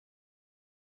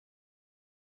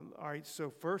All right,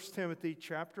 so 1 Timothy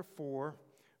chapter 4,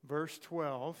 verse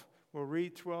 12. We'll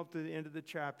read 12 to the end of the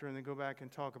chapter and then go back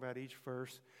and talk about each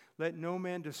verse. Let no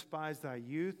man despise thy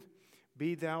youth.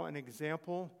 Be thou an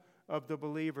example of the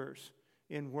believers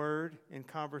in word, in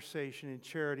conversation, in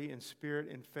charity, in spirit,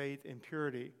 in faith, in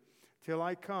purity. Till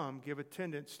I come, give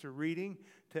attendance to reading,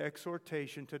 to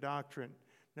exhortation, to doctrine.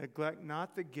 Neglect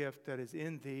not the gift that is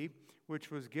in thee,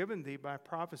 which was given thee by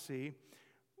prophecy,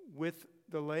 with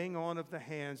the laying on of the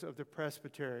hands of the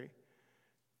presbytery.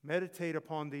 Meditate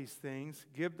upon these things.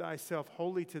 Give thyself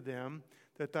wholly to them,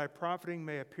 that thy profiting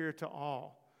may appear to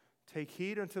all. Take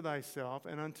heed unto thyself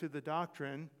and unto the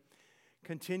doctrine.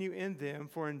 Continue in them,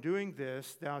 for in doing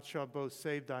this thou shalt both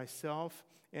save thyself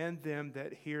and them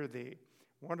that hear thee.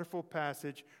 Wonderful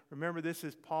passage. Remember, this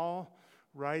is Paul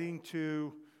writing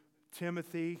to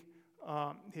Timothy,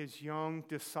 his young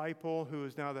disciple, who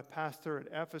is now the pastor at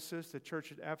Ephesus, the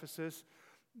church at Ephesus.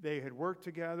 They had worked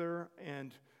together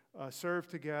and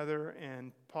served together,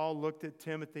 and Paul looked at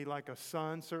Timothy like a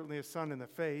son, certainly a son in the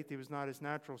faith. He was not his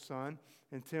natural son.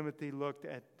 And Timothy looked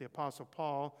at the Apostle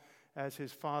Paul as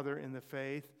his father in the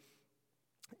faith.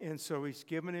 And so he's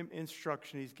given him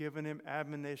instruction. He's given him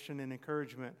admonition and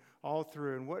encouragement all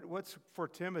through. And what's for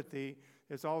Timothy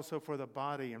is also for the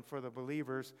body and for the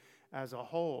believers as a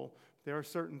whole. There are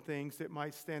certain things that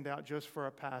might stand out just for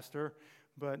a pastor,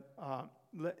 but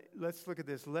let's look at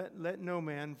this. Let no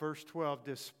man, verse 12,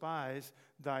 despise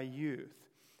thy youth.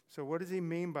 So what does he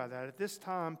mean by that? At this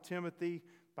time, Timothy,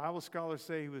 Bible scholars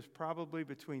say he was probably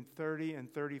between 30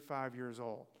 and 35 years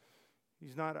old.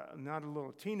 He's not a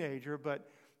little teenager, but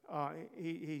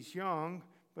he's young,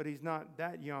 but he's not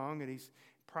that young. And he's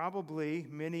probably,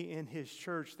 many in his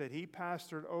church that he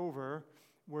pastored over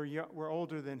were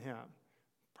older than him.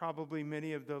 Probably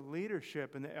many of the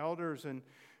leadership and the elders and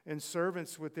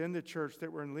servants within the church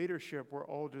that were in leadership were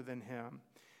older than him.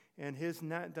 And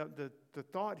the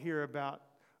thought here about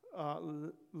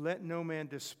let no man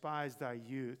despise thy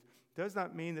youth does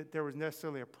not mean that there was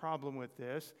necessarily a problem with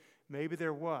this. Maybe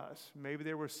there was. Maybe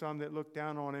there were some that looked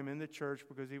down on him in the church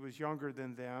because he was younger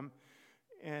than them.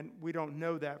 And we don't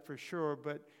know that for sure,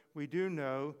 but we do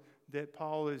know that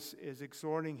Paul is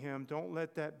exhorting him, don't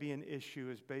let that be an issue,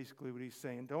 is basically what he's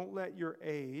saying. Don't let your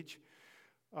age,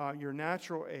 your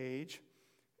natural age,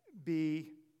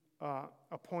 be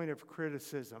a point of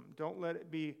criticism. Don't let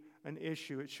it be an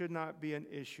issue. It should not be an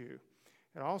issue.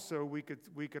 And also, we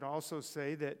could also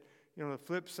say that, the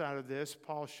flip side of this,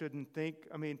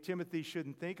 Timothy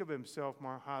shouldn't think of himself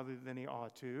more highly than he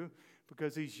ought to,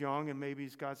 because he's young and maybe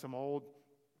he's got some old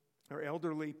or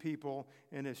elderly people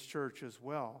in his church as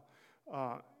well.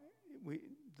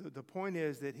 The point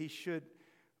is that he shouldn't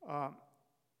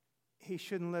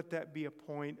let that be a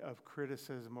point of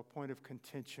criticism, a point of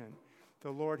contention.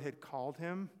 The Lord had called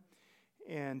him,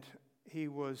 and he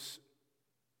was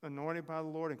anointed by the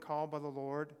Lord and called by the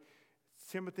Lord.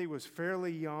 Timothy was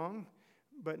fairly young,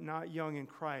 but not young in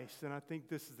Christ, and I think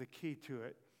this is the key to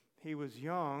it. He was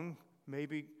young,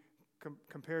 maybe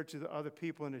compared to the other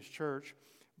people in his church,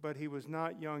 but he was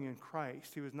not young in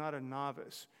Christ. He was not a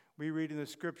novice. We read in the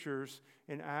scriptures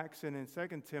in Acts and in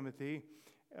 2 Timothy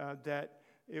that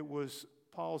it was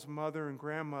Paul's mother and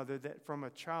grandmother that from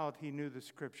a child he knew the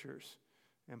scriptures.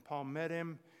 And Paul met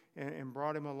him and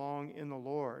brought him along in the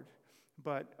Lord.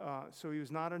 But so he was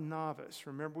not a novice.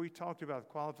 Remember, we talked about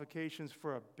qualifications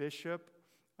for a bishop.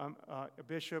 A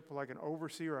bishop, like an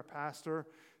overseer, a pastor,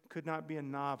 could not be a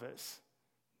novice.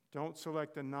 Don't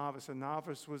select a novice. A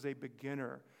novice was a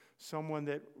beginner, someone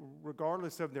that,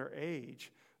 regardless of their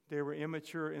age, they were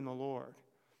immature in the Lord.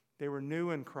 They were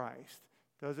new in Christ.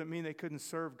 Doesn't mean they couldn't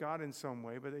serve God in some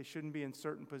way, but they shouldn't be in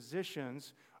certain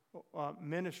positions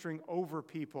ministering over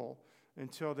people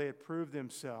until they had proved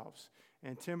themselves.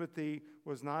 And Timothy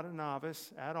was not a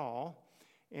novice at all,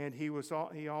 and he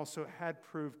also had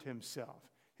proved himself.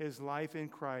 His life in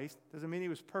Christ doesn't mean he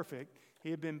was perfect.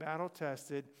 He had been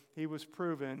battle-tested. He was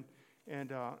proven,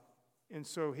 and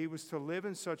so he was to live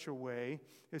in such a way.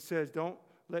 It says, don't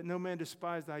let no man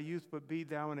despise thy youth, but be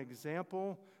thou an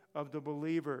example of the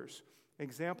believers.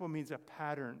 Example means a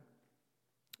pattern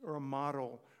or a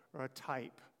model or a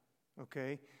type,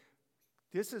 okay?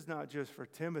 This is not just for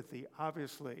Timothy,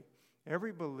 obviously.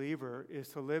 Every believer is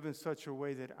to live in such a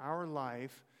way that our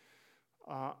life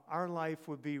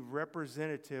would be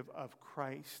representative of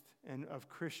Christ and of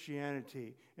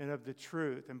Christianity and of the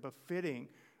truth and befitting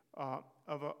of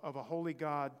a holy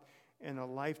God and a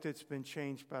life that's been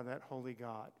changed by that holy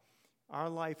God. Our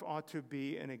life ought to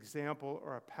be an example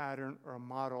or a pattern or a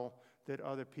model that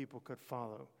other people could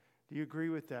follow. Do you agree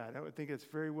with that? I would think it's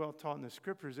very well taught in the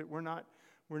scriptures that we're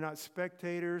We're not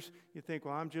spectators. You think,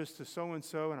 well, I'm just a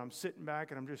so-and-so, and I'm sitting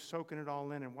back, and I'm just soaking it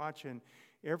all in and watching.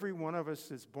 Every one of us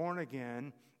that's born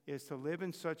again is to live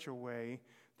in such a way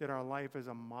that our life is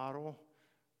a model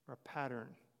or a pattern,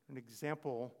 an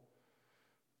example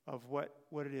of what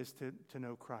it is to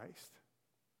know Christ,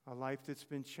 a life that's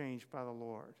been changed by the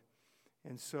Lord.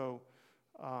 And so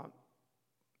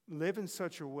live in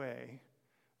such a way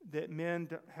that men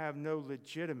have no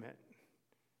legitimate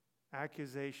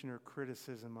accusation or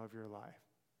criticism of your life.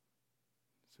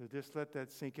 So just let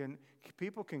that sink in.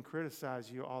 People can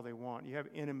criticize you all they want. You have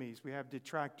enemies. We have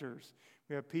detractors.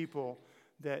 We have people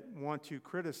that want to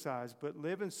criticize, but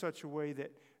live in such a way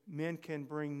that men can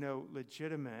bring no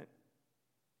legitimate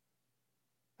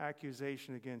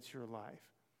accusation against your life,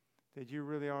 that you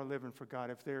really are living for God.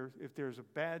 If there's a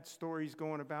bad stories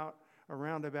going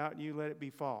around about you, let it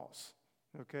be false.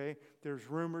 Okay? There's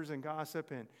rumors and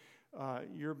gossip, and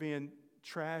you're being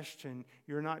trashed, and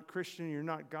you're not Christian, you're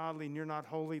not godly, and you're not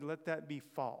holy. Let that be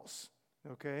false.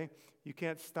 Okay? You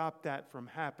can't stop that from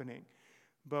happening,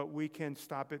 but we can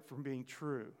stop it from being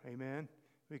true. Amen?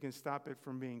 We can stop it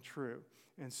from being true.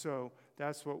 And so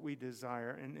that's what we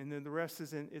desire. And then the rest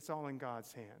it's all in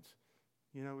God's hands.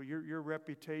 You know, your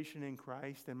reputation in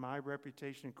Christ and my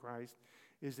reputation in Christ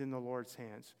is in the Lord's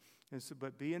hands. And so,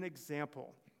 but be an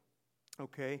example,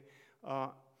 okay?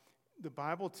 The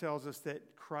Bible tells us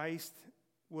that Christ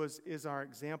is our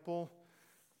example.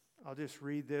 I'll just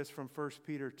read this from 1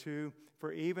 Peter 2.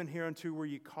 For even hereunto were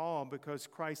ye called, because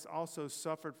Christ also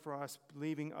suffered for us,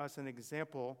 leaving us an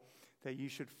example that you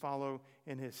should follow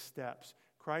in his steps.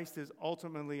 Christ is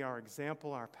ultimately our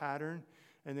example, our pattern,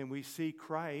 and then we see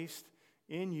Christ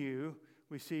in you.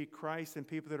 We see Christ in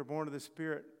people that are born of the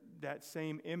Spirit, that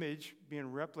same image being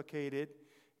replicated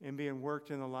and being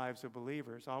worked in the lives of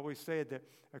believers. I always say that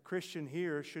a Christian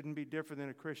here shouldn't be different than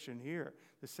a Christian here.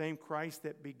 The same Christ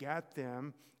that begat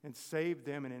them and saved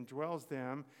them and indwells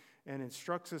them and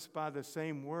instructs us by the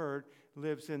same word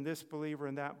lives in this believer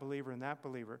and that believer and that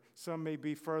believer. Some may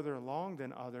be further along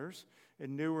than others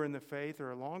and newer in the faith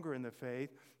or longer in the faith,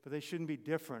 but they shouldn't be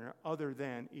different or other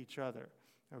than each other.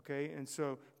 Okay? And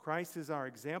so Christ is our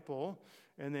example,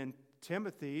 and then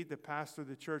Timothy, the pastor of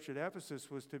the church at Ephesus,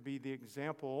 was to be the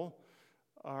example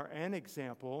or an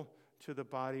example to the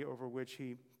body over which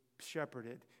he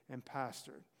shepherded and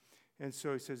pastored. And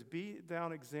so he says, be thou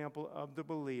an example of the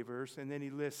believers. And then he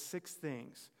lists 6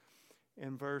 things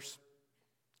in verse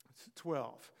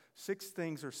 12. 6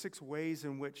 things or 6 ways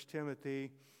in which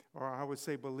Timothy, or I would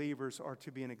say believers, are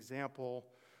to be an example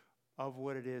of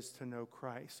what it is to know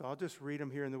Christ. So I'll just read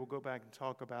them here and then we'll go back and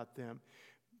talk about them.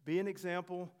 Be an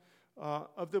example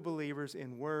of the believers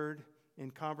in word,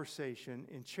 in conversation,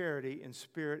 in charity, in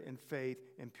spirit, in faith,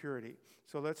 in purity.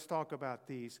 So let's talk about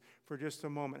these for just a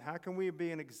moment. How can we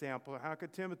be an example? How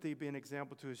could Timothy be an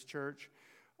example to his church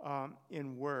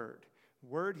in word?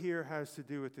 Word here has to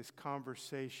do with this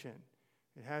conversation.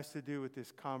 It has to do with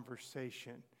this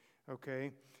conversation,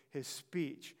 okay? His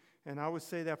speech. And I would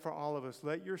say that for all of us.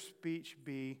 Let your speech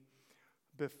be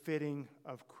befitting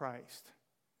of Christ.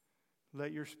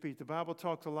 Let your speech. The Bible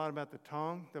talks a lot about the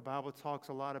tongue. The Bible talks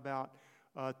a lot about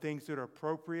things that are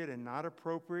appropriate and not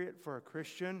appropriate for a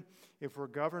Christian. If we're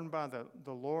governed by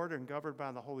the Lord and governed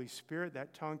by the Holy Spirit,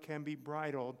 that tongue can be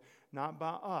bridled, not by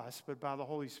us, but by the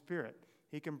Holy Spirit.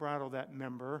 He can bridle that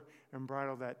member and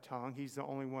bridle that tongue. He's the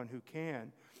only one who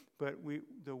can. But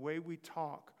the way we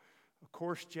talk,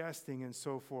 coarse jesting and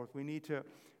so forth, we need to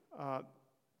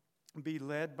be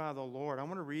led by the Lord. I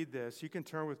want to read this. You can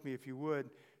turn with me, if you would,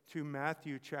 to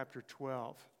Matthew chapter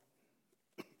 12.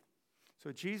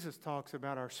 So Jesus talks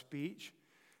about our speech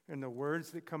and the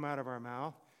words that come out of our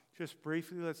mouth. Just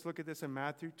briefly, let's look at this in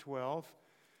Matthew 12.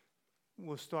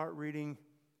 We'll start reading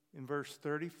in verse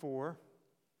 34.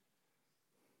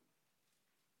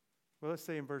 Well, let's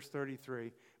say in verse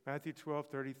 33. Matthew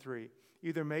 12:33.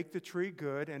 Either make the tree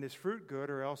good and his fruit good,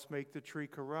 or else make the tree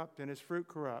corrupt and his fruit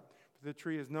corrupt. For the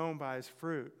tree is known by his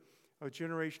fruit. O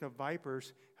generation of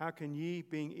vipers, how can ye,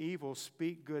 being evil,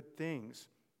 speak good things?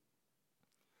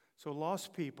 So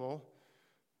lost people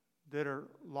that are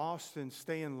lost and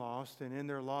staying lost and in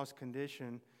their lost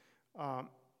condition,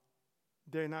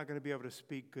 they're not going to be able to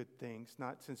speak good things,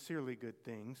 not sincerely good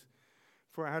things.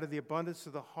 For out of the abundance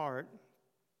of the heart,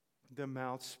 the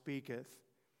mouth speaketh.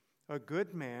 A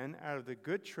good man out of the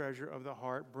good treasure of the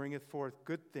heart bringeth forth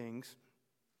good things,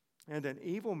 and an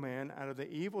evil man out of the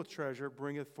evil treasure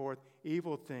bringeth forth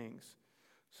evil things.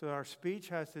 So our speech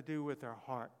has to do with our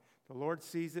heart. The Lord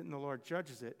sees it and the Lord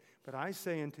judges it. But I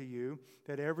say unto you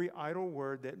that every idle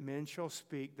word that men shall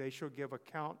speak, they shall give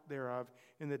account thereof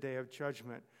in the day of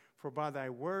judgment. For by thy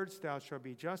words thou shalt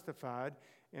be justified,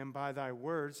 and by thy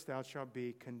words thou shalt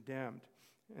be condemned.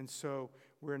 And so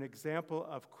we're an example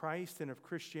of Christ and of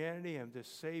Christianity and the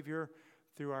Savior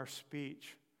through our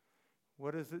speech.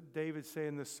 What does David say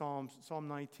in the Psalms? Psalm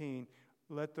 19,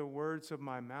 let the words of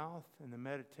my mouth and the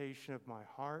meditation of my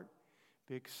heart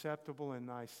be acceptable in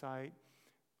thy sight,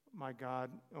 my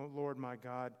God, O Lord, my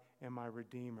God, and my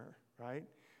Redeemer, right?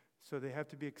 So they have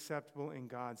to be acceptable in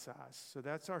God's eyes. So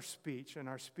that's our speech, and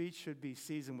our speech should be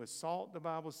seasoned with salt, the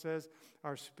Bible says.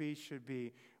 Our speech should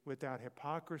be without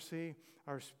hypocrisy.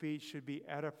 Our speech should be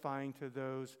edifying to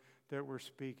those that we're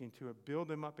speaking to, build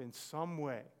them up in some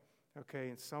way, okay,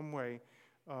 in some way,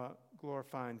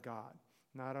 glorifying God,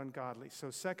 not ungodly.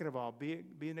 So second of all, be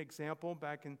an example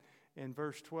back in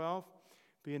verse 12.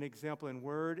 Be an example in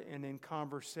word and in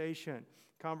conversation.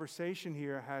 Conversation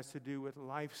here has to do with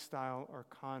lifestyle or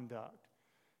conduct.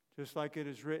 Just like it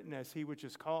is written, as he which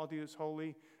is called you is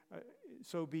holy,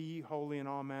 so be ye holy in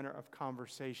all manner of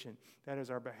conversation. That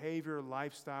is our behavior,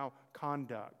 lifestyle,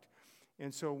 conduct.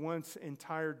 And so one's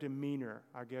entire demeanor,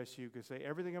 I guess you could say,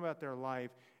 everything about their life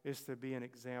is to be an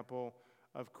example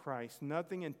of Christ.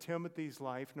 Nothing in Timothy's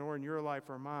life, nor in your life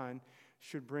or mine,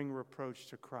 should bring reproach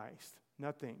to Christ.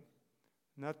 Nothing.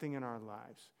 Nothing in our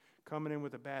lives. Coming in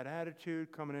with a bad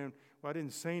attitude, coming in, well, I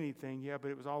didn't say anything, yeah, but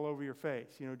it was all over your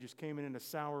face. Just came in a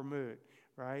sour mood,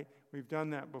 right? We've done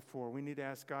that before. We need to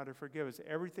ask God to forgive us.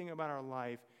 Everything about our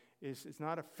life is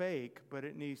not a fake, but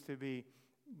it needs to be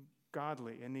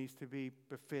godly. It needs to be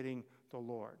befitting the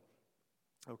Lord.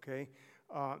 Okay?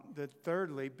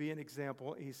 Thirdly, be an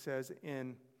example, he says,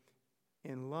 in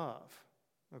love.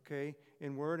 Okay?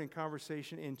 In word and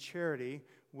conversation, in charity,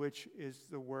 which is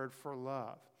the word for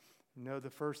love. The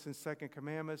first and second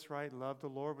commandments, right? Love the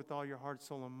Lord with all your heart,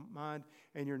 soul, and mind,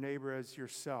 and your neighbor as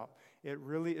yourself. It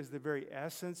really is the very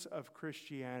essence of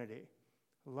Christianity.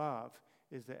 Love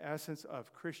is the essence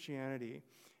of Christianity,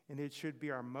 and it should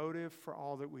be our motive for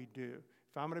all that we do.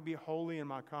 If I'm going to be holy in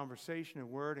my conversation and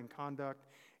word and conduct,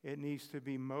 it needs to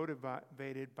be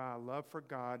motivated by a love for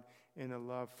God and a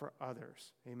love for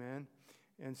others. Amen?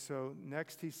 And so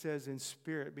next he says in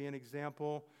spirit, be an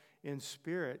example in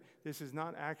spirit. This is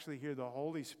not actually here the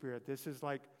Holy Spirit. This is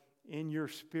like in your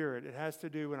spirit. It has to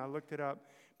do, when I looked it up,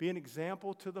 be an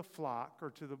example to the flock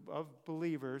or of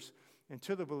believers and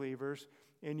to the believers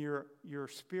in your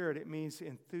spirit. It means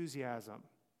enthusiasm.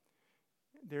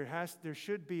 There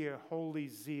should be a holy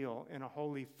zeal and a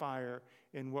holy fire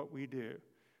in what we do.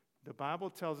 The Bible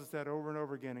tells us that over and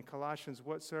over again. In Colossians,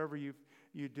 whatsoever you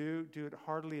do it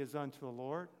heartily as unto the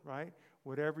Lord, right?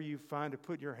 Whatever you find to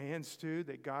put your hands to,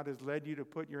 that God has led you to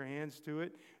put your hands to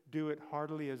it, do it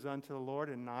heartily as unto the Lord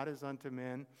and not as unto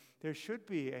men. There should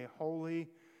be a holy,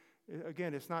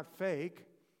 again, it's not fake.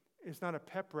 It's not a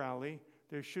pep rally.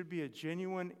 There should be a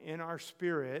genuine, in our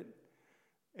spirit,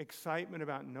 excitement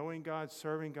about knowing God,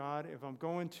 serving God. If I'm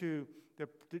going to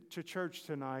church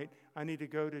tonight, I need to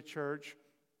go to church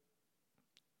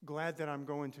glad that I'm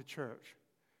going to church.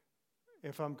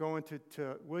 If I'm going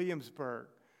to Williamsburg,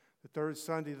 the third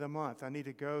Sunday of the month, I need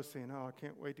to go saying, oh, I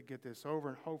can't wait to get this over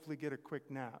and hopefully get a quick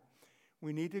nap.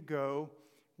 We need to go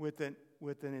with an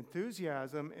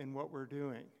enthusiasm in what we're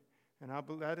doing. And I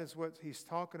believe that is what he's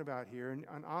talking about here. And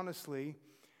honestly,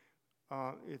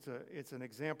 it's an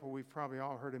example we've probably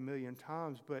all heard a million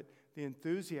times, but the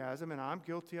enthusiasm, and I'm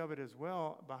guilty of it as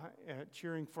well,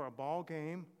 cheering for a ball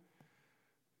game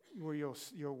where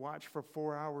you'll watch for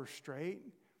 4 hours straight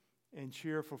and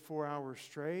cheer for 4 hours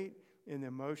straight, and the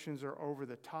emotions are over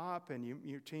the top, and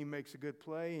your team makes a good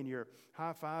play, and you're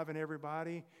high-fiving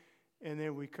everybody, and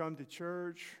then we come to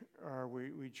church, or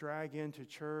we drag into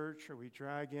church, or we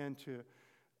drag into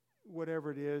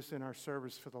whatever it is in our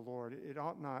service for the Lord. It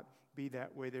ought not be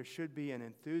that way. There should be an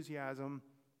enthusiasm.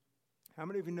 How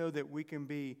many of you know that we can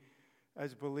be,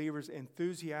 as believers,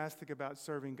 enthusiastic about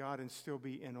serving God and still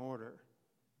be in order?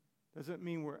 Doesn't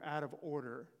mean we're out of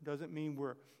order. Doesn't mean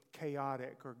we're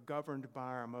chaotic or governed by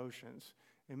our emotions.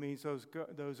 It means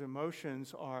those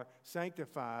emotions are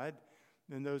sanctified,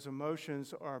 and those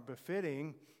emotions are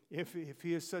befitting. If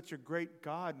he is such a great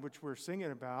God, which we're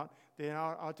singing about, then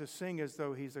I ought to sing as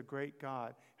though he's a great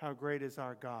God. How great is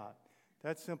our God?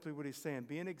 That's simply what he's saying.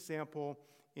 Be an example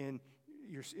in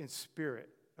spirit.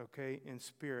 Okay, in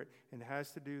spirit, and it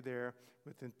has to do there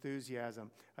with enthusiasm.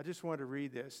 I just want to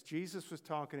read this. Jesus was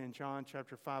talking in John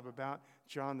chapter 5 about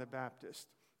John the Baptist,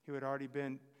 who had already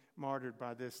been martyred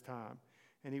by this time.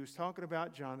 And he was talking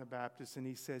about John the Baptist, and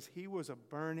he says he was a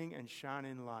burning and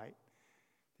shining light.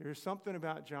 There's something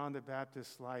about John the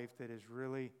Baptist's life that is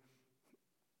really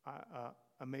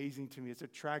amazing to me. It's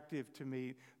attractive to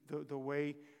me, the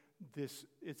way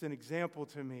it's an example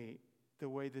to me. the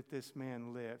way that this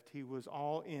man lived. He was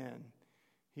all in.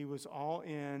 He was all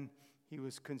in. He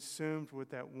was consumed with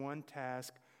that one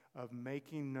task of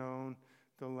making known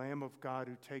the Lamb of God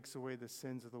who takes away the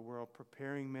sins of the world,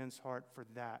 preparing men's heart for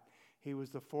that. He was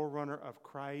the forerunner of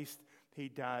Christ. He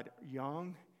died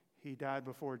young. He died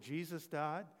before Jesus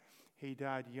died. He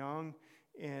died young,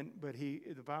 but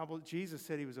Jesus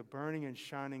said he was a burning and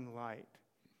shining light.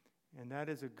 And that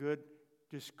is a good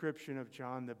description of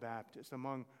John the Baptist.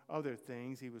 Among other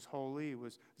things, he was holy, he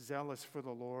was zealous for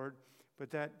the Lord,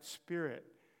 but that Spirit,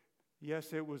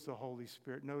 yes, it was the Holy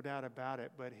Spirit, no doubt about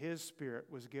it, but his spirit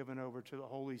was given over to the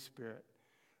Holy Spirit.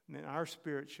 And then our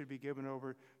spirit should be given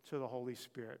over to the Holy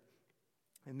Spirit.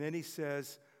 And then he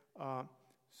says,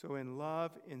 so in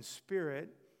love, in spirit,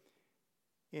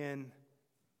 in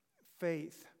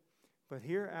faith. But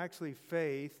here actually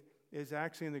faith is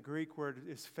actually in the Greek word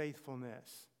is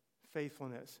faithfulness.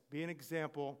 Faithfulness. Be an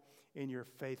example in your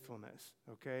faithfulness,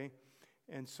 okay?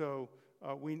 And so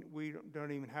we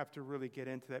don't even have to really get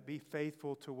into that. Be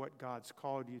faithful to what God's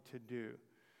called you to do.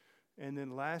 And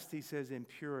then last he says in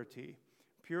purity.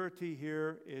 Purity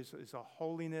here is a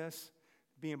holiness,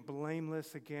 being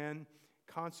blameless again,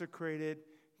 consecrated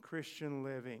Christian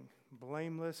living.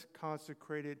 Blameless,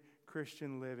 consecrated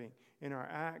Christian living. In our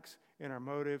acts, in our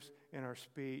motives, in our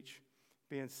speech,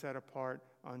 being set apart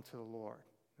unto the Lord.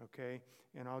 Okay?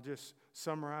 And I'll just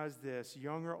summarize this.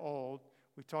 Young or old,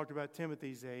 we talked about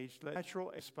Timothy's age. Let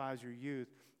natural despise your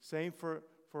youth. Same for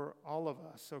all of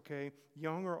us, okay?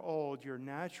 Young or old, your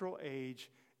natural age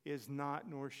is not,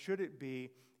 nor should it be,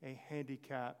 a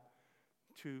handicap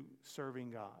to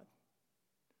serving God.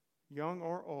 Young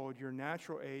or old, your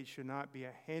natural age should not be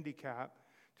a handicap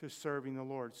to serving the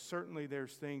Lord. Certainly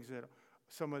there's things that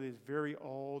somebody is very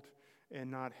old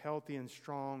and not healthy and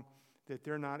strong that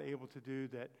they're not able to do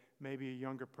that maybe a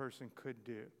younger person could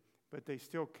do. But they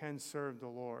still can serve the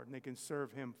Lord, and they can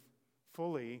serve him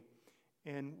fully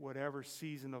in whatever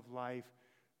season of life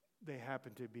they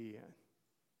happen to be in.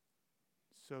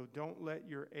 So don't let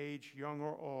your age, young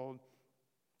or old,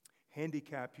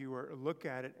 handicap you or look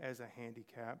at it as a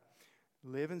handicap.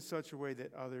 Live in such a way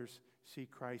that others see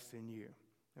Christ in you.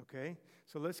 Okay?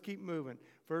 So let's keep moving.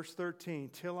 Verse 13,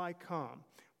 till I come,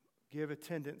 give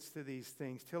attendance to these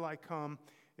things. Till I come,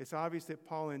 it's obvious that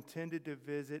Paul intended to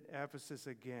visit Ephesus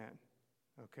again.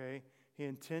 Okay? He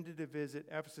intended to visit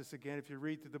Ephesus again. If you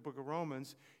read through the book of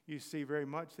Romans, you see very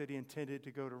much that he intended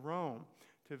to go to Rome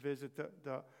to visit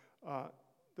the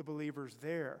believers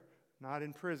there. Not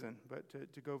in prison, but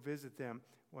to go visit them.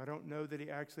 Well, I don't know that he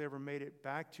actually ever made it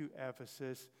back to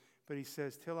Ephesus, but he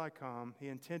says, till I come, he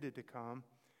intended to come.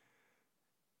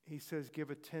 He says,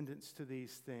 give attendance to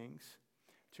these things,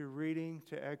 to reading,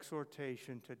 to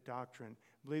exhortation, to doctrine.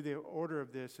 I believe the order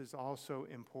of this is also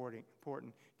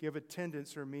important. Give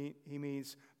attendance, he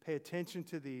means pay attention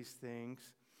to these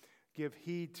things. Give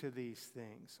heed to these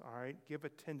things, all right? Give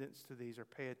attendance to these or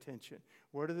pay attention.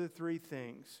 What are the three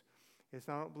things? I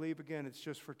don't believe, again, it's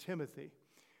just for Timothy.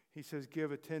 He says,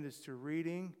 give attendance to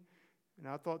reading. And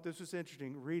I thought this was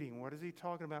interesting. Reading. What is he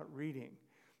talking about reading?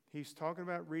 He's talking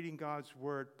about reading God's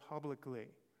word publicly.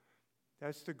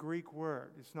 That's the Greek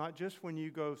word. It's not just when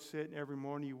you go sit and every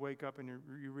morning you wake up and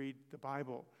you read the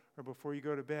Bible, or before you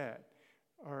go to bed,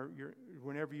 or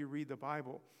whenever you read the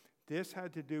Bible. This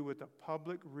had to do with the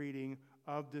public reading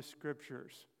of the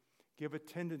Scriptures. Give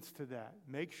attendance to that.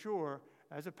 Make sure,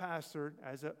 as a pastor,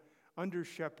 as a under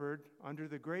shepherd, under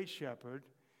the great shepherd,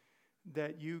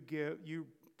 that you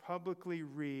publicly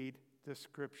read the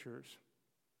Scriptures,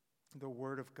 the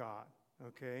Word of God,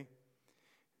 okay?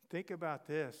 Think about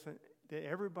this, that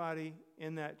everybody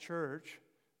in that church,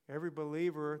 every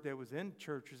believer that was in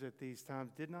churches at these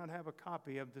times did not have a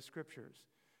copy of the Scriptures.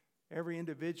 Every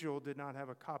individual did not have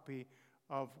a copy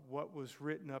of what was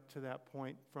written up to that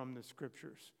point from the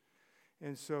Scriptures.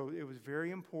 And so it was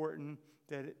very important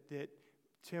that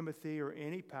Timothy or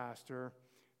any pastor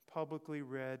publicly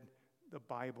read the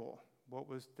Bible, what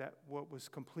was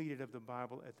completed of the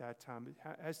Bible at that time. It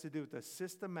has to do with the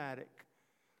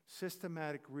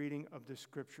systematic reading of the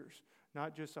Scriptures.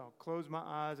 Not just I'll close my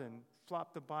eyes and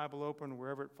flop the Bible open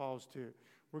wherever it falls to.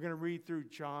 We're going to read through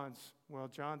John,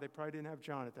 they probably didn't have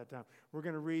John at that time. We're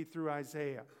going to read through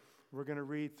Isaiah. We're going to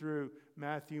read through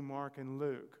Matthew, Mark, and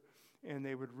Luke. And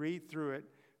they would read through it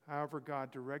however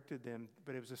God directed them.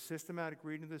 But it was a systematic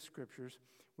reading of the Scriptures.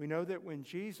 We know that when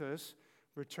Jesus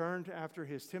returned after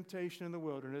his temptation in the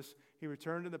wilderness, he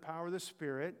returned in the power of the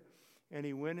Spirit, and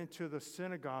he went into the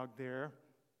synagogue there,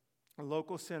 a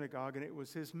local synagogue, and it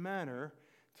was his manner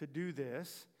to do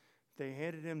this. They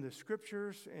handed him the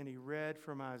Scriptures, and he read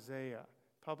from Isaiah,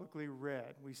 publicly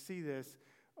read. We see this.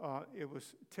 It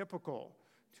was typical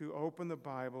to open the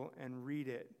Bible and read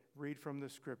it. Read from the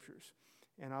Scriptures.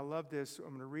 And I love this. I'm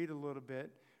going to read a little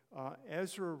bit.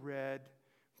 Ezra read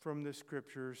from the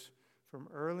Scriptures from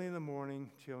early in the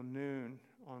morning till noon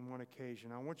on one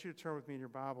occasion. I want you to turn with me in your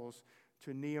Bibles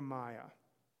to Nehemiah.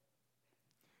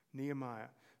 Nehemiah.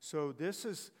 So this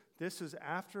is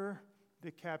after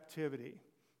the captivity,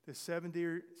 the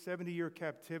 70-year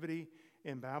captivity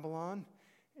in Babylon.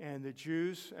 And the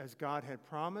Jews, as God had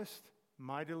promised,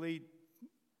 mightily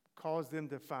caused them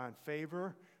to find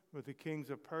favor with the kings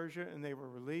of Persia, and they were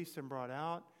released and brought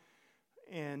out.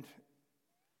 And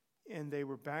they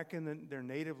were back in their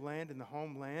native land, in the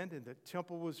homeland, and the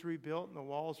temple was rebuilt, and the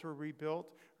walls were rebuilt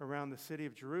around the city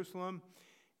of Jerusalem.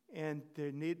 And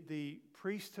the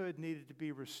priesthood needed to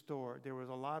be restored. There was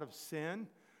a lot of sin,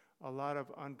 a lot of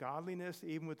ungodliness,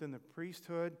 even within the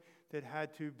priesthood, that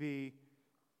had to be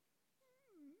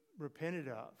repented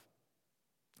of,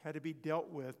 had to be dealt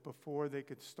with before they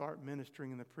could start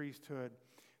ministering in the priesthood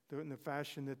in the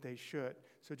fashion that they should.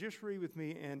 So just read with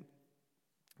me in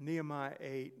Nehemiah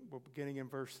 8, we're beginning in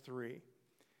verse 3.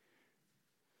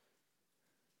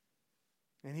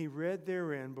 And he read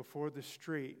therein before the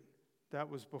street, that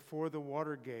was before the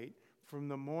water gate, from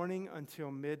the morning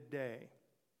until midday,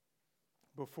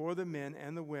 before the men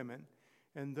and the women,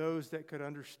 and those that could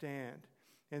understand.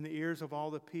 And the ears of all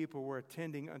the people were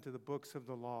attending unto the books of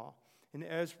the law. And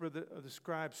Ezra the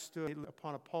scribe stood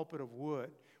upon a pulpit of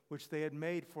wood, which they had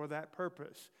made for that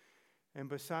purpose. And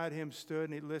beside him stood,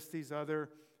 and he lists these others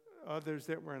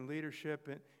that were in leadership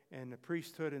and the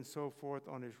priesthood and so forth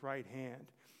on his right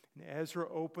hand. And Ezra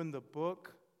opened the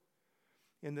book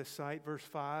in the sight, verse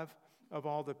 5, of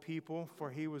all the people,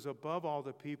 for he was above all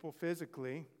the people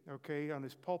physically, on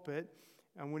his pulpit.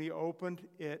 And when he opened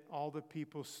it, all the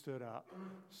people stood up.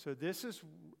 So this is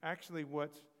actually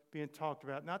what's being talked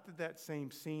about. Not that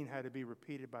same scene had to be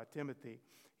repeated by Timothy.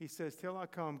 He says, till I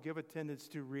come, give attendance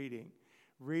to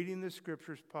reading the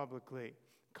Scriptures publicly,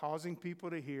 causing people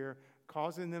to hear,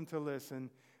 causing them to listen,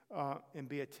 and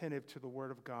be attentive to the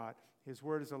Word of God. His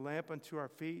Word is a lamp unto our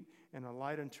feet and a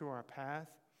light unto our path.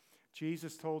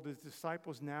 Jesus told his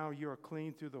disciples, now you are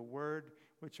clean through the word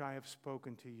which I have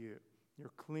spoken to you.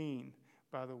 You're clean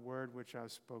by the word which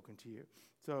I've spoken to you.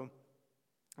 So,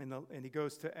 and he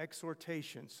goes to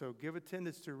exhortation. So give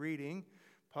attendance to reading,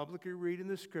 publicly reading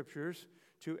the Scriptures,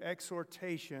 to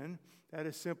exhortation. That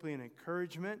is simply an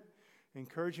encouragement,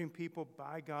 encouraging people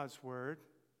by God's word.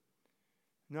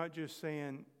 Not just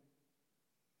saying,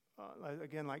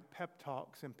 again, like pep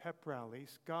talks and pep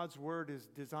rallies. God's word is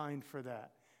designed for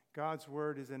that. God's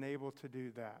word is enabled to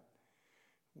do that.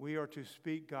 We are to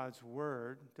speak God's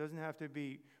word. It doesn't have to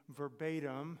be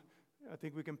verbatim. I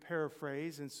think we can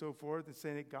paraphrase and so forth and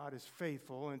say that God is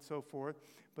faithful and so forth.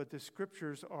 But the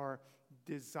Scriptures are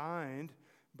designed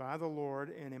by the Lord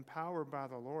and empowered by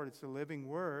the Lord. It's a living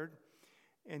word.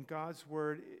 And God's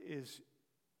word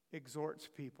exhorts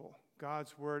people.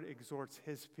 God's word exhorts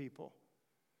his people.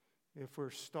 If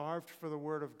we're starved for the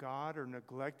word of God or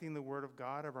neglecting the word of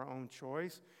God of our own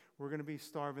choice, we're going to be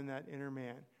starving that inner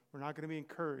man. We're not going to be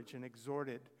encouraged and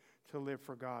exhorted to live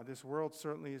for God. This world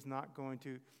certainly is not going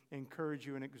to encourage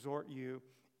you and exhort you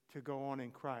to go on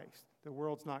in Christ. The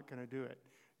world's not going to do it.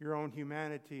 Your own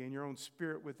humanity and your own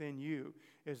spirit within you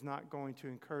is not going to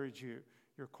encourage you.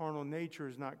 Your carnal nature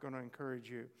is not going to encourage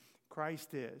you.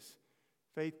 Christ is.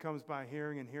 Faith comes by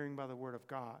hearing, and hearing by the word of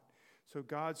God. So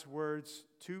God's words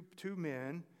to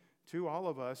men, to all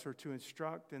of us, are to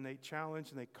instruct, and they challenge,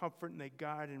 and they comfort, and they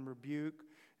guide, and rebuke,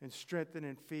 and strengthen,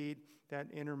 and feed that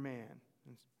inner man.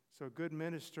 And so a good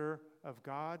minister of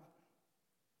God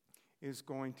is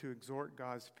going to exhort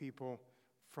God's people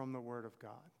from the Word of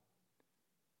God.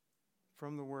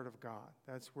 From the Word of God.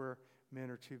 That's where men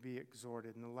are to be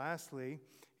exhorted. And lastly,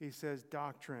 he says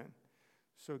doctrine.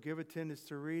 So give attendance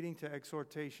to reading, to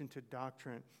exhortation, to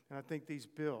doctrine. And I think these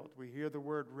build. We hear the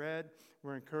word read,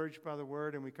 we're encouraged by the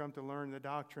word, and we come to learn the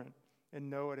doctrine and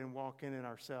know it and walk in it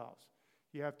ourselves.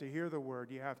 You have to hear the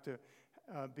word. You have to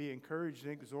be encouraged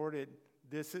and exhorted.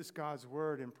 This is God's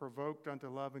word, and provoked unto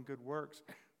love and good works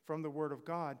from the word of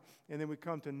God. And then we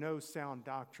come to know sound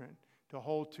doctrine, to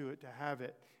hold to it, to have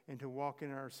it, and to walk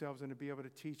in it ourselves and to be able to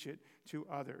teach it to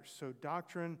others. So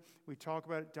doctrine, we talk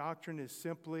about it. Doctrine is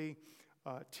simply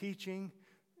teaching.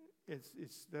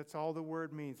 That's all the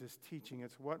word means, is teaching.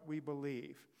 It's what we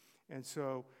believe. And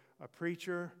so a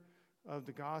preacher of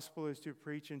the gospel is to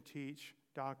preach and teach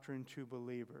doctrine to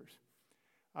believers.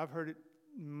 I've heard it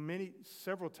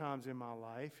several times in my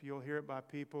life. You'll hear it by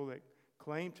people that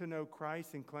claim to know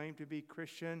Christ and claim to be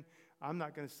Christian. I'm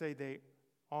not going to say they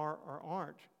are or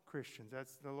aren't Christians.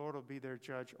 The Lord will be their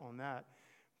judge on that.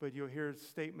 But you'll hear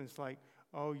statements like,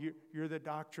 oh, you're the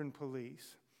doctrine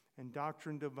police, and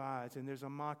doctrine divides, and there's a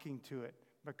mocking to it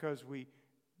because we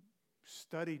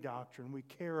study doctrine, we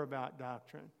care about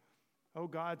doctrine. Oh,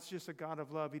 God's just a God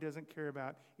of love. He doesn't care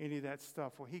about any of that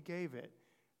stuff. Well, he gave it.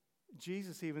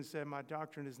 Jesus even said, my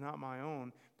doctrine is not my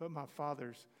own, but my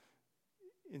Father's.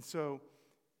 And so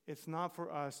it's not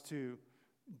for us to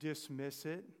dismiss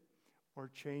it or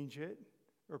change it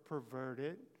or pervert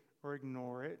it or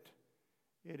ignore it.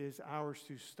 It is ours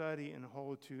to study and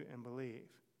hold to and believe.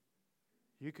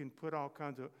 You can put all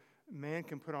kinds of, man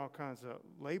can put all kinds of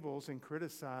labels and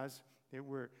criticize that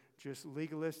we're just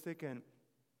legalistic and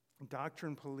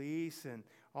doctrine police and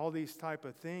all these type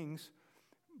of things,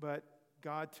 but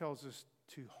God tells us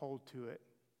to hold to it,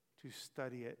 to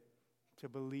study it, to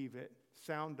believe it.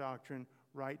 Sound doctrine,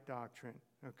 right doctrine,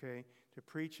 okay? To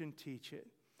preach and teach it.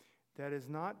 That is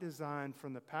not designed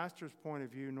from the pastor's point of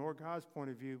view nor God's point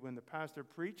of view when the pastor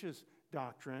preaches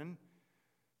doctrine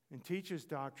and teaches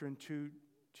doctrine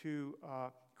to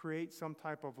create some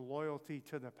type of loyalty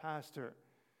to the pastor.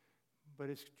 But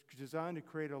it's designed to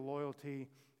create a loyalty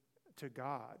to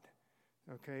God,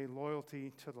 okay?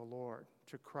 Loyalty to the Lord,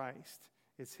 to Christ.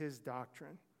 It's his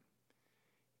doctrine.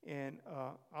 And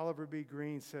Oliver B.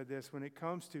 Green said this, when it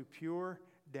comes to pure,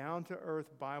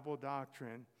 down-to-earth Bible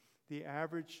doctrine, the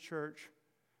average church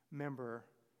member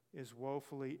is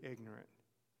woefully ignorant.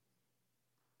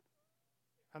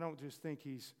 I don't just think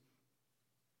he's,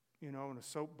 in a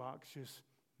soapbox just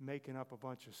making up a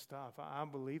bunch of stuff. I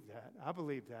believe that. I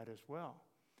believe that as well.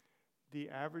 The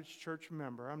average church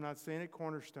member, I'm not saying at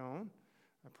Cornerstone,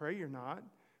 I pray you're not.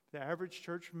 The average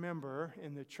church member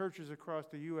in the churches across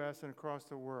the U.S. and across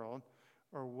the world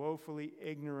are woefully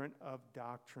ignorant of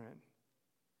doctrine.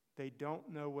 They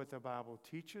don't know what the Bible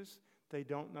teaches. They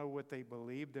don't know what they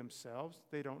believe themselves.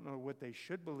 They don't know what they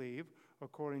should believe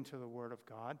according to the Word of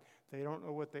God. They don't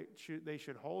know what they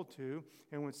should hold to.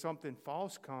 And when something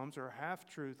false comes or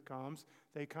half-truth comes,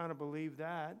 they kind of believe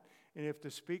that. And if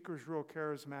the speaker's real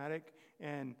charismatic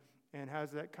and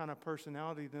has that kind of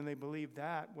personality, then they believe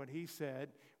that, what he said.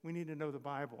 We need to know the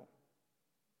Bible.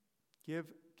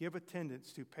 Give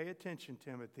attendance to, pay attention,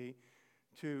 Timothy,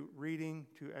 to reading,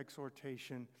 to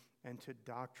exhortation, and to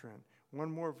doctrine.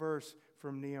 One more verse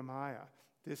from Nehemiah.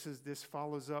 This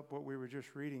follows up what we were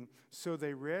just reading. So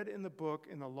they read in the book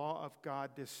in the law of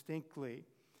God distinctly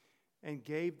and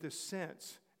gave the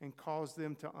sense and caused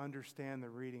them to understand the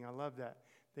reading. I love that.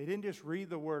 They didn't just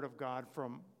read the Word of God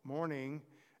from morning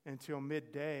until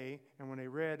midday, and when they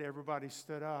read, everybody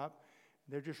stood up.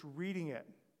 They're just reading it.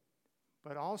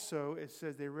 But also, it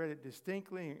says they read it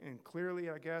distinctly and clearly,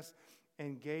 I guess,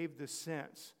 and gave the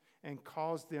sense and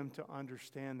caused them to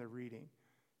understand the reading.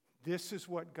 This is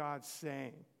what God's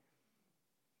saying.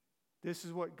 This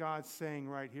is what God's saying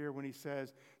right here when he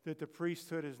says that the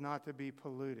priesthood is not to be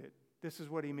polluted. This is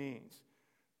what he means.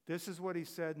 This is what he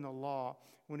said in the law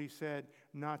when he said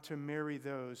not to marry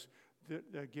those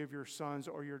that give your sons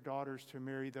or your daughters to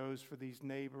marry those for these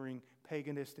neighboring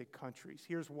paganistic countries.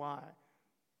 Here's why.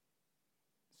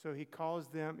 So he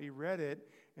read it,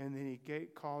 and then he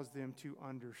caused them to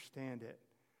understand it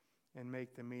and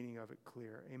make the meaning of it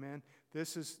clear. Amen?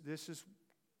 This is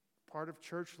part of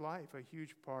church life, a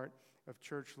huge part of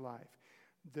church life.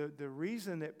 The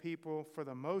reason that people, for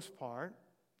the most part,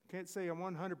 can't say I'm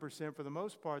 100%, for the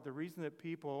most part, the reason that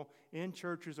people in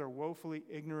churches are woefully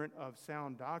ignorant of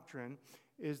sound doctrine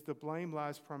is the blame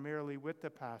lies primarily with the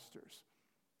pastors.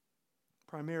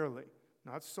 Primarily,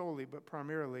 not solely, but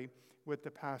primarily with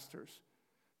the pastors.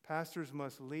 Pastors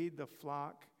must lead the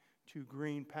flock to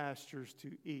green pastures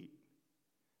to eat.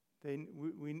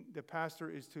 The pastor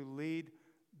is to lead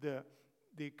the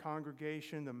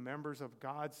congregation, the members of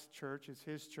God's church, it's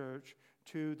his church,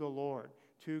 to the Lord,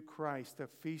 to Christ, to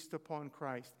feast upon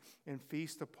Christ and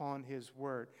feast upon his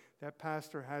word. That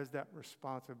pastor has that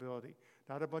responsibility.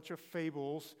 Not a bunch of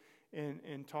fables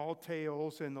and tall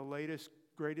tales and the latest,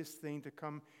 greatest thing to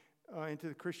come into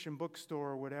the Christian bookstore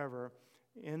or whatever,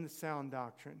 in the sound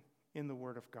doctrine, in the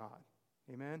word of God.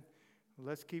 Amen?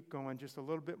 Let's keep going just a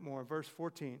little bit more. Verse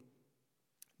 14.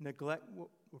 Neglect, we'll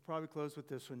probably close with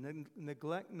this one.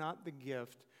 Neglect not the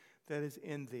gift that is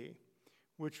in thee,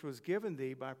 which was given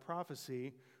thee by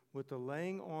prophecy with the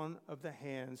laying on of the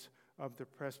hands of the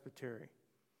presbytery.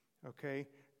 Okay?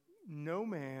 No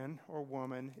man or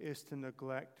woman is to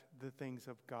neglect the things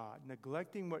of God.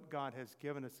 Neglecting what God has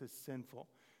given us is sinful.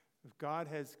 If God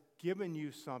has given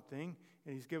you something,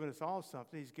 and he's given us all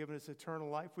something, he's given us eternal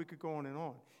life, we could go on and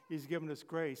on. He's given us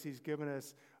grace. He's given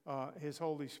us his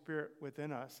Holy Spirit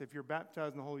within us. If you're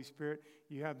baptized in the Holy Spirit,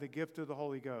 you have the gift of the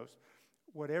Holy Ghost.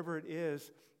 Whatever it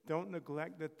is, don't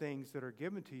neglect the things that are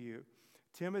given to you.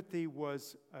 Timothy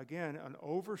was, again, an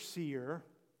overseer.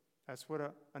 That's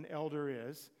what an elder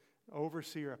is.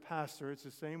 Overseer, a pastor, it's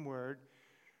the same word.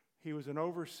 He was an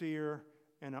overseer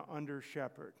and an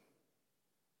under-shepherd.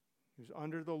 He was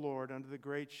under the Lord, under the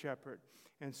great shepherd.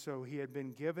 And so he had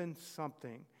been given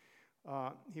something.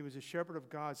 He was a shepherd of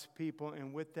God's people,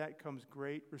 and with that comes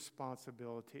great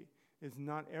responsibility. It's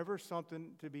not ever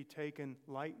something to be taken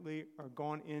lightly or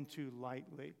gone into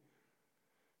lightly.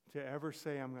 To ever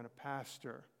say, I'm going to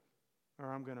pastor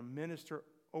or I'm going to minister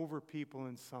over people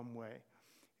in some way.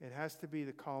 It has to be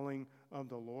the calling of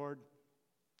the Lord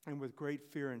and with great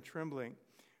fear and trembling.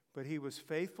 But he was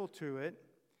faithful to it,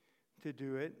 to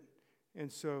do it, and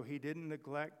so he didn't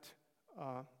neglect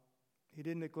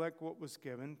what was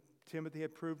given. Timothy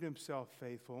had proved himself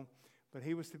faithful, but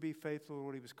he was to be faithful to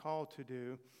what he was called to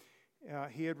do.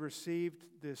 He had received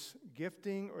this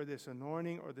gifting or this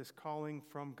anointing or this calling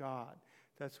from God.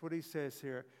 That's what he says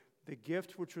here. The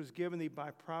gift which was given thee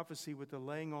by prophecy with the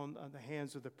laying on the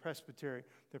hands of the presbytery.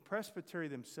 The presbytery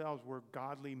themselves were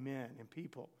godly men and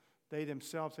people. They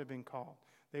themselves had been called.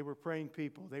 They were praying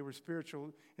people. They were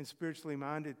spiritual and spiritually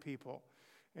minded people.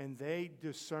 And they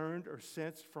discerned or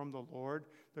sensed from the Lord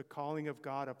the calling of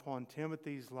God upon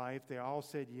Timothy's life. They all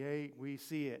said, yea, we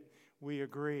see it. We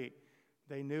agree.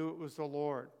 They knew it was the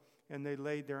Lord. And they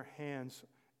laid their hands.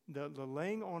 The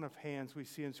laying on of hands we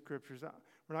see in Scriptures.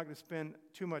 We're not going to spend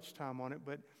too much time on it,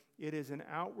 but it is an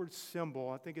outward symbol.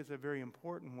 I think it's a very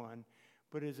important one.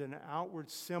 But it is an outward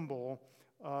symbol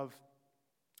of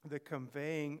the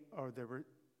conveying of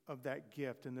that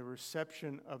gift and the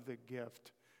reception of the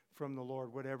gift from the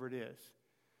Lord, whatever it is.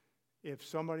 If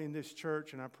somebody in this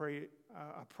church, and I pray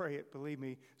it, believe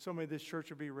me, somebody in this church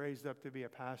will be raised up to be a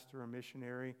pastor or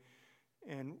missionary,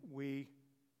 and we,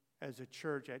 as a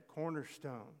church at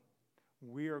Cornerstone,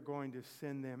 we are going to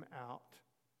send them out.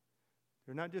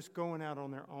 They're not just going out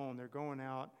on their own. They're going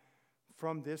out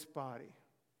from this body.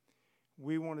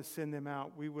 We want to send them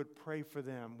out. We would pray for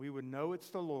them. We would know it's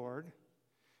the Lord.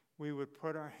 We would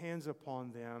put our hands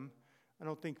upon them. I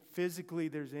don't think physically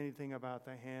there's anything about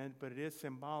the hand, but it is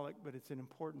symbolic, but it's an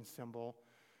important symbol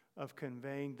of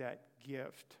conveying that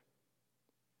gift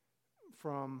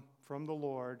from the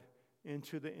Lord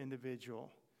into the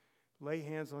individual. Lay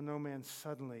hands on no man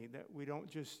suddenly, that we don't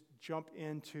just jump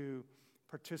into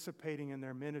participating in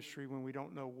their ministry when we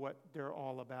don't know what they're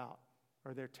all about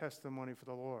or their testimony for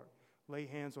the Lord. Lay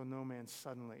hands on no man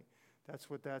suddenly.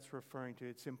 That's what that's referring to.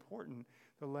 It's important,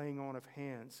 the laying on of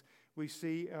hands. We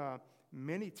see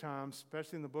many times,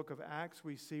 especially in the book of Acts,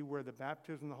 we see where the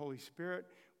baptism of the Holy Spirit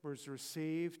was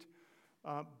received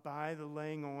by the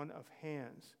laying on of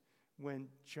hands. When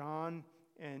John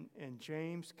and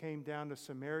James came down to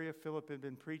Samaria, Philip had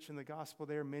been preaching the gospel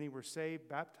there. Many were saved,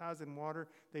 baptized in water.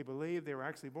 They believed. They were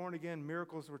actually born again.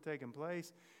 Miracles were taking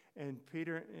place. And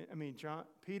Peter and John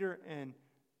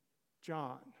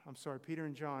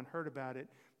heard about it.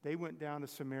 They went down to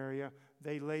Samaria.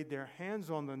 They laid their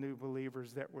hands on the new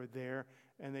believers that were there,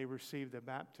 and they received the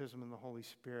baptism in the Holy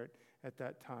Spirit at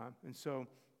that time. And so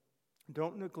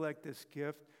don't neglect this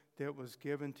gift that was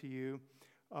given to you.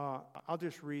 I'll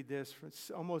just read this. It's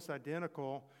almost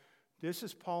identical. This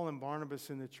is Paul and Barnabas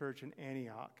in the church in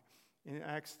Antioch in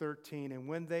Acts 13. And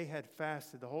when they had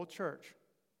fasted, the whole church,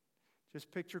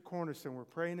 just picture Cornerstone, we're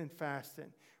praying and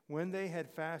fasting. When they had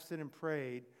fasted and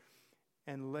prayed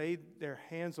and laid their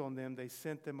hands on them, they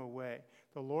sent them away.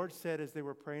 The Lord said as they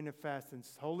were praying and fasting,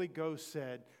 the Holy Ghost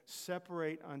said,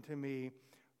 separate unto me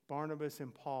Barnabas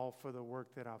and Paul for the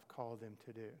work that I've called them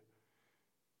to do.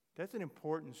 That's an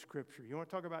important scripture. You want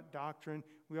to talk about doctrine?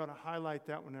 We ought to highlight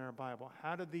that one in our Bible.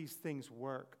 How do these things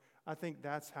work? I think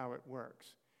that's how it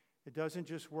works. It doesn't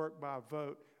just work by a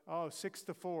vote.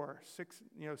 6-4,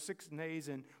 6 nays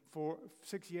and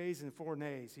 6 yeas and 4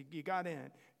 nays. You got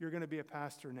in. You're going to be a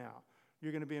pastor now.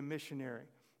 You're going to be a missionary.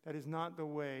 That is not the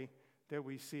way that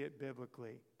we see it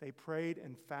biblically. They prayed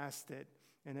and fasted.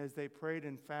 And as they prayed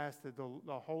and fasted,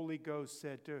 the Holy Ghost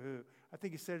said to who? I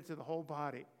think he said it to the whole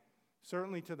body.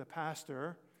 Certainly to the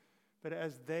pastor, but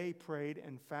as they prayed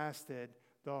and fasted,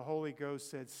 the Holy Ghost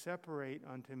said, separate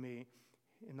unto me.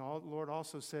 And the Lord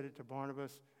also said it to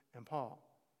Barnabas and Paul.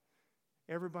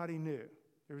 Everybody knew.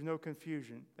 There was no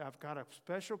confusion. I've got a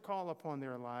special call upon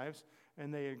their lives,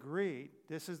 and they agreed,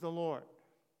 this is the Lord.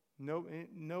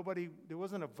 Nobody, there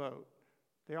wasn't a vote.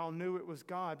 They all knew it was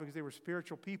God because they were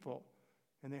spiritual people,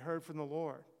 and they heard from the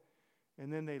Lord.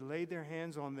 And then they laid their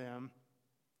hands on them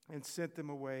and sent them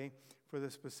away for the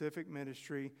specific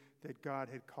ministry that God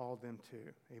had called them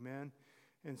to. Amen?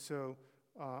 And so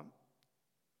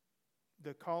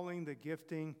the calling, the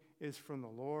gifting is from the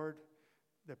Lord.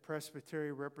 The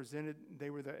presbytery represented, they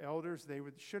were the elders.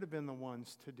 Should have been the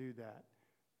ones to do that.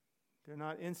 They're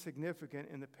not insignificant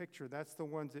in the picture. That's the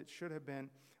ones that should have been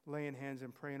laying hands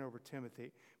and praying over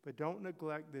Timothy. But don't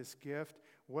neglect this gift.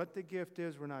 What the gift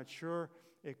is, we're not sure.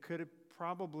 It could have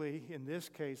probably, in this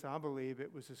case, I believe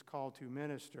it was his call to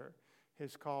minister,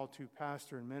 his call to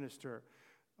pastor and minister.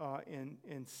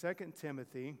 In 2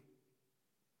 Timothy,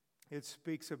 it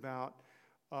speaks about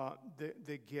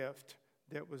the gift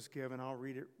that was given. I'll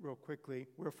read it real quickly.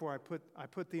 Wherefore I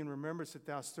put thee in remembrance that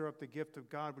thou stir up the gift of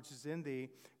God which is in thee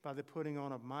by the putting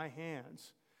on of my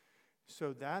hands.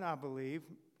 So that I believe,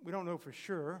 we don't know for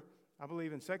sure. I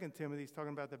believe in 2 Timothy he's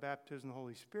talking about the baptism of the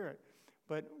Holy Spirit.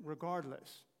 But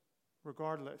regardless,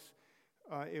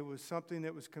 it was something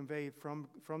that was conveyed from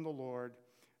the Lord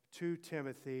to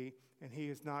Timothy, and he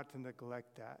is not to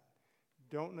neglect that.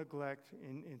 Don't neglect,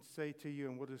 and say to you,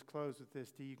 and we'll just close with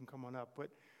this, you can come on up, but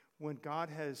when God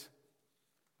has,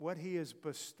 what he has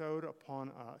bestowed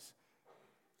upon us,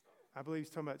 I believe he's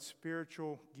talking about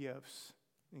spiritual gifts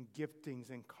and giftings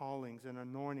and callings and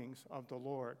anointings of the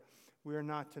Lord. We are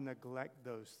not to neglect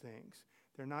those things.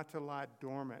 They're not to lie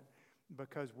dormant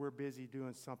because we're busy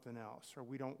doing something else, or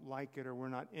we don't like it, or we're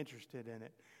not interested in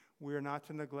it. We are not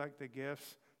to neglect the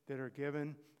gifts that are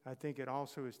given. I think it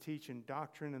also is teaching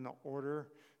doctrine and the order.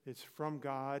 It's from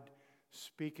God,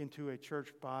 speaking to a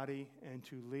church body and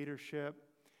to leadership,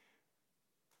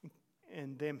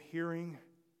 and them hearing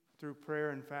through prayer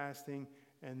and fasting,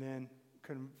 and then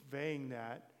conveying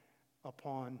that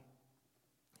upon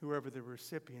whoever the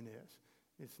recipient is.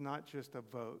 It's not just a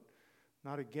vote.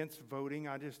 Not against voting.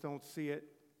 I just don't see it.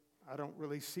 I don't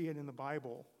really see it in the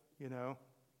Bible,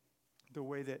 the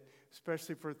way that,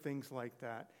 especially for things like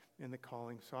that in the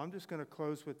calling. So I'm just going to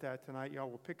close with that tonight. Y'all,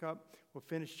 we'll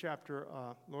finish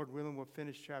Lord willing, we'll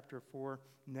finish chapter 4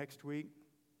 next week.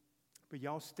 But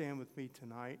y'all stand with me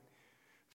tonight.